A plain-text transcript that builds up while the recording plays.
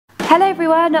Hello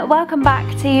everyone, welcome back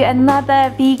to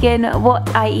another vegan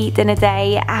what I eat in a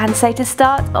day. And so to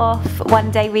start off,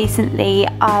 one day recently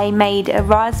I made a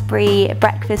raspberry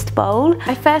breakfast bowl.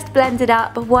 I first blended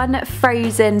up one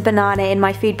frozen banana in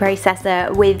my food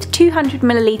processor with 200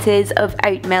 milliliters of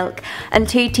oat milk and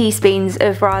 2 teaspoons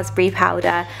of raspberry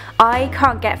powder. I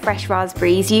can't get fresh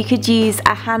raspberries. You could use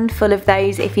a handful of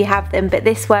those if you have them, but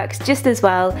this works just as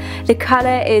well. The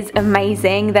colour is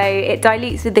amazing, though it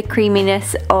dilutes with the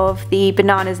creaminess of the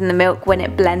bananas and the milk when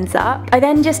it blends up. I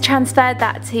then just transferred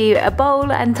that to a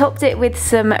bowl and topped it with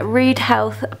some Rude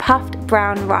Health puffed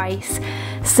brown rice,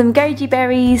 some goji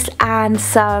berries and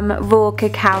some raw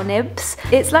cacao nibs.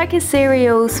 It's like a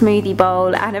cereal smoothie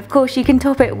bowl, and of course you can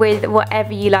top it with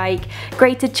whatever you like.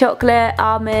 Grated chocolate,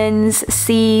 almonds,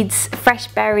 seeds, fresh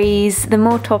berries. The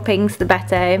more toppings the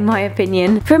better in my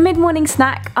opinion. For a mid-morning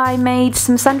snack I made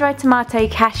some sun-dried tomato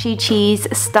cashew cheese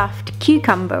stuffed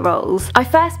cucumber rolls. I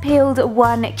first peeled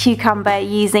one cucumber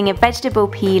using a vegetable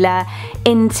peeler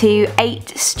into 8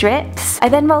 strips. I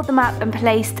then rolled them up and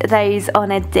placed those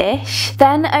on a dish.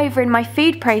 Then over in my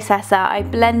food processor I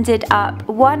blended up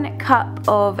 1 cup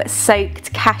of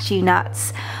soaked cashew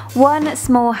nuts, 1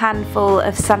 small handful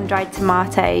of sun-dried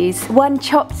tomatoes, 1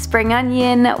 chopped spring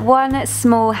onion, 1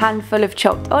 small handful of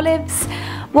chopped olives,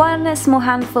 1 small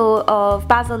handful of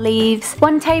basil leaves,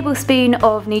 1 tablespoon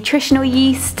of nutritional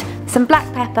yeast, some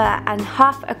black pepper and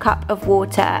half a cup of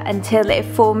water until it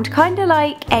formed kind of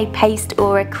like a paste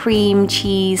or a cream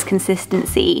cheese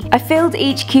consistency. I filled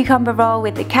each cucumber roll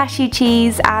with the cashew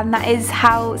cheese, and that is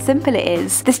how simple it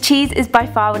is. This cheese is by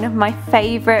far one of my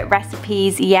favourite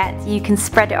recipes yet. You can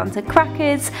spread it onto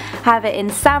crackers, have it in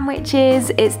sandwiches.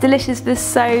 It's delicious with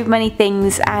so many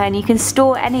things, and you can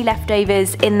store any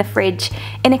leftovers in the fridge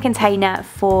in a container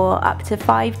for up to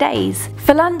 5 days.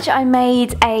 For lunch I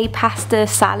made a pasta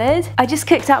salad. I just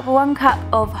cooked up 1 cup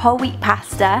of whole wheat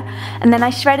pasta, and then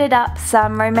I shredded up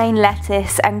some romaine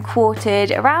lettuce and quartered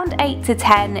around 8 to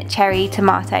 10 cherry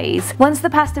tomatoes. Once the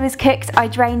pasta was cooked I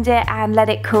drained it and let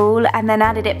it cool, and then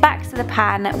added it back to the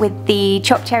pan with the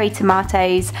chopped cherry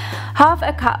tomatoes, half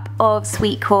a cup of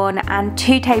sweet corn and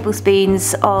 2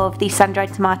 tablespoons of the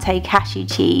sun-dried tomato cashew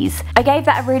cheese. I gave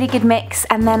that a really good mix,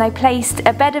 and then I placed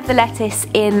a bed of the lettuce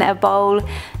in a bowl,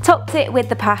 topped it with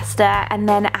the pasta, and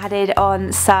then added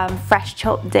on some fresh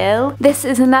chopped dill. This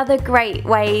is another great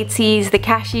way to use the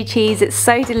cashew cheese. It's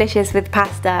so delicious with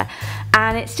pasta,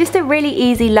 and it's just a really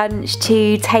easy lunch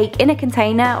to take in a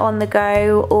container on the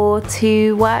go or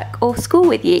to work or school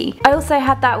with you. I also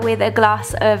had that with a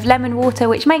glass of lemon water,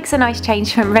 which makes a nice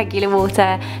change from regular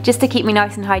water, just to keep me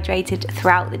nice and hydrated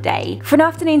throughout the day. For an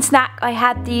afternoon snack I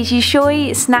had these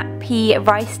Yushui snap pea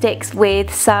rice sticks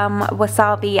with some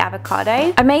wasabi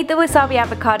avocado. I made the wasabi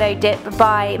avocado dip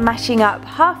by mashing up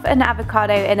half an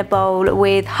avocado in a bowl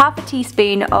with half a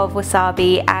teaspoon of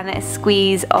wasabi and a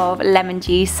squeeze of lemon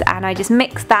juice, and I just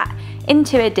mixed that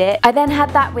into a dip. I then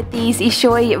had that with these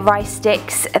Yushui rice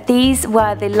sticks. These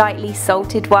were the lightly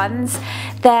salted ones.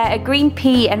 They're a green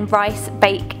pea and rice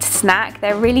baked snack.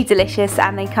 They're really delicious,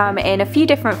 and they come in a few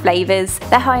different flavours.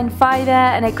 They're high in fibre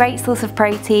and a great source of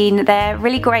protein. They're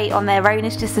really great on their own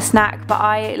as just a snack, but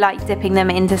I like dipping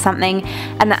them into something,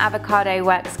 and the avocado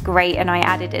works great, and I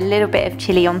added a little bit of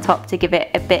chilli on top to give it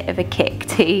a bit of a kick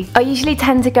too. I usually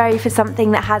tend to go for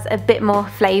something that has a bit more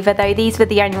flavour, though these were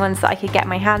the only ones that I could get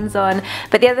my hands on,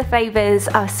 but the other flavours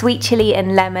are sweet chilli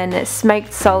and lemon,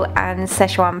 smoked salt and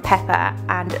Szechuan pepper,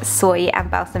 and soy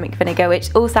and balsamic vinegar, which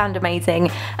all sound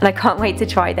amazing, and I can't wait to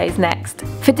try those next.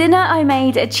 For dinner I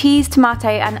made a cheese, tomato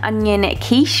and onion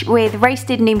quiche with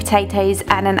roasted new potatoes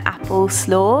and an apple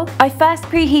slaw. I first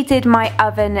preheated my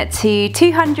oven to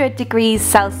 200 degrees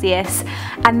Celsius,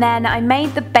 and then I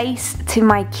made the base to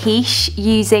my quiche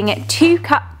using 2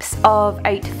 cups of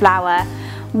oat flour,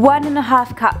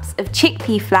 1.5 cups of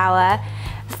chickpea flour,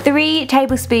 3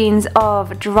 tablespoons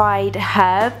of dried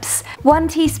herbs, 1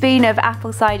 teaspoon of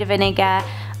apple cider vinegar.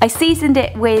 I seasoned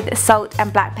it with salt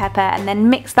and black pepper, and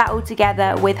then mixed that all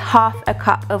together with half a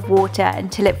cup of water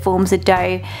until it forms a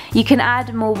dough. You can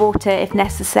add more water if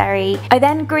necessary. I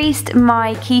then greased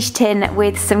my quiche tin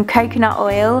with some coconut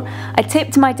oil. I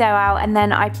tipped my dough out, and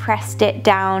then I pressed it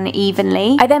down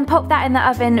evenly. I then popped that in the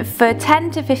oven for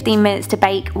 10 to 15 minutes to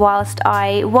bake whilst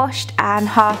I washed and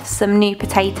halved some new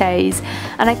potatoes,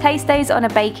 and I placed those on a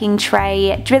baking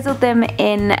tray, drizzled them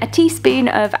in a teaspoon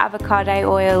of avocado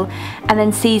oil, and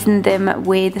then seasoned them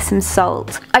with some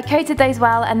salt. I coated those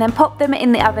well and then popped them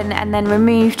in the oven, and then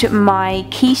removed my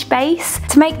quiche base.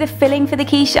 To make the filling for the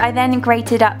quiche I then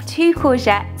grated up 2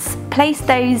 courgettes, placed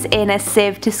those in a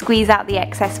sieve to squeeze out the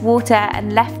excess water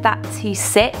and left that to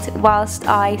sit whilst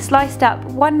I sliced up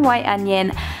 1 white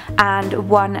onion and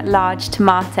 1 large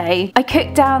tomato. I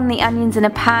cooked down the onions in a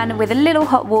pan with a little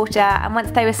hot water, and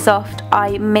once they were soft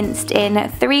I minced in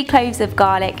 3 cloves of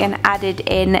garlic and added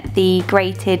in the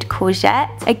grated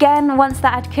courgette. Again, once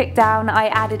that had cooked down, I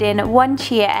added in 1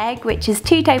 chia egg, which is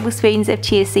 2 tablespoons of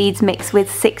chia seeds mixed with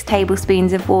 6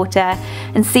 tablespoons of water,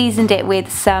 and seasoned it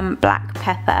with some black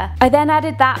pepper. I then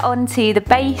added that onto the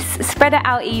base, spread it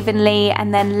out evenly,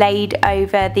 and then laid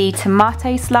over the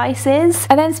tomato slices.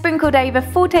 I then sprinkled over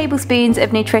 4 tablespoons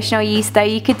of nutritional yeast, though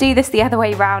you could do this the other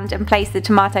way around and place the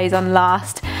tomatoes on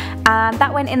last, and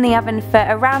that went in the oven for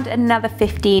around another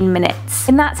 15 minutes.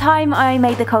 In that time I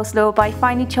made the coleslaw by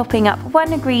finely chopping up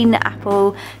 1 green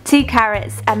apple, 2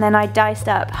 carrots, and then I diced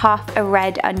up half a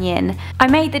red onion. I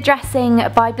made the dressing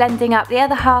by blending up the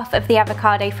other half of the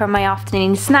avocado from my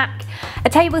afternoon snack, a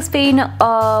tablespoon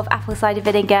of apple cider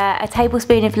vinegar, a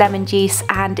tablespoon of lemon juice,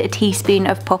 and a teaspoon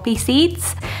of poppy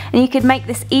seeds. And you could make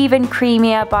this even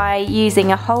creamier by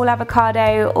using a whole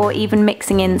avocado or even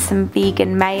mixing in some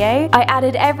vegan mayo. I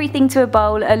added everything to a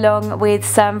bowl along with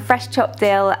some fresh chopped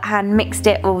dill and mixed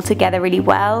it all together really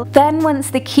well. Then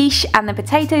once the quiche and the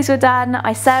potatoes were done,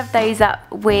 I served those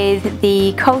up with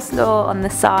the coleslaw on the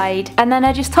side, and then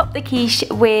I just topped the quiche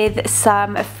with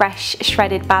some fresh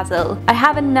shredded basil. I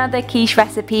have another quiche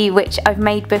recipe which I've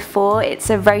made before. It's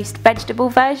a roast vegetable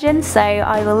version, so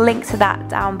I will link to that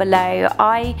down below.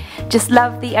 I just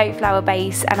love the oat flour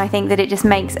base, and I think that it just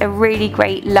makes a really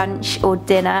great lunch or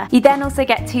dinner. You then also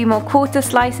get 2 more quarter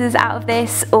slices out of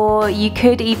this, or you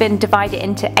could even divide it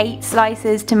into 8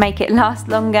 slices to make it last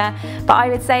longer, but I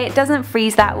would say it doesn't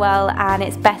freeze that well and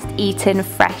it's best eaten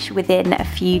fresh within a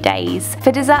few days.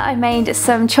 For dessert I made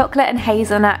some chocolate and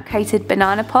hazelnut coated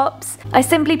banana pops. I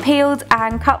simply peeled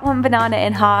and cut 1 banana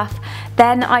in half,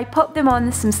 then I popped them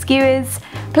on some skewers,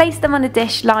 placed them on a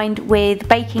dish lined with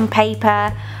baking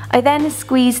paper. I then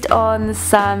squeezed on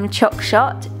some choc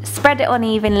shot, spread it on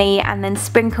evenly, and then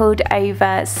sprinkled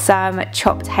over some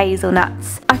chopped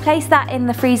hazelnuts. I placed that in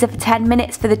the freezer for 10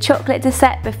 minutes for the chocolate to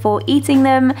set before eating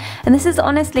them, and this is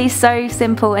honestly so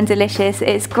simple and delicious.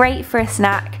 It's great for a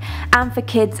snack and for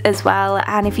kids as well,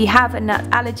 and if you have a nut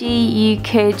allergy you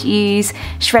could use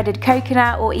shredded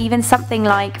coconut, or even something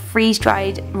like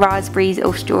freeze-dried raspberries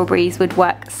or strawberries would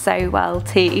work so well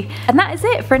too. And that is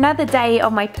it for another day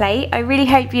on my plate. I really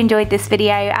hope you enjoyed this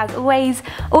video. As always,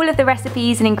 all of the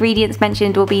recipes and ingredients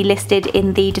mentioned will be listed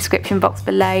in the description box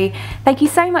below. Thank you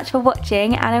so much for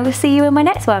watching, and I will see you in my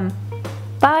next one.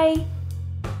 Bye!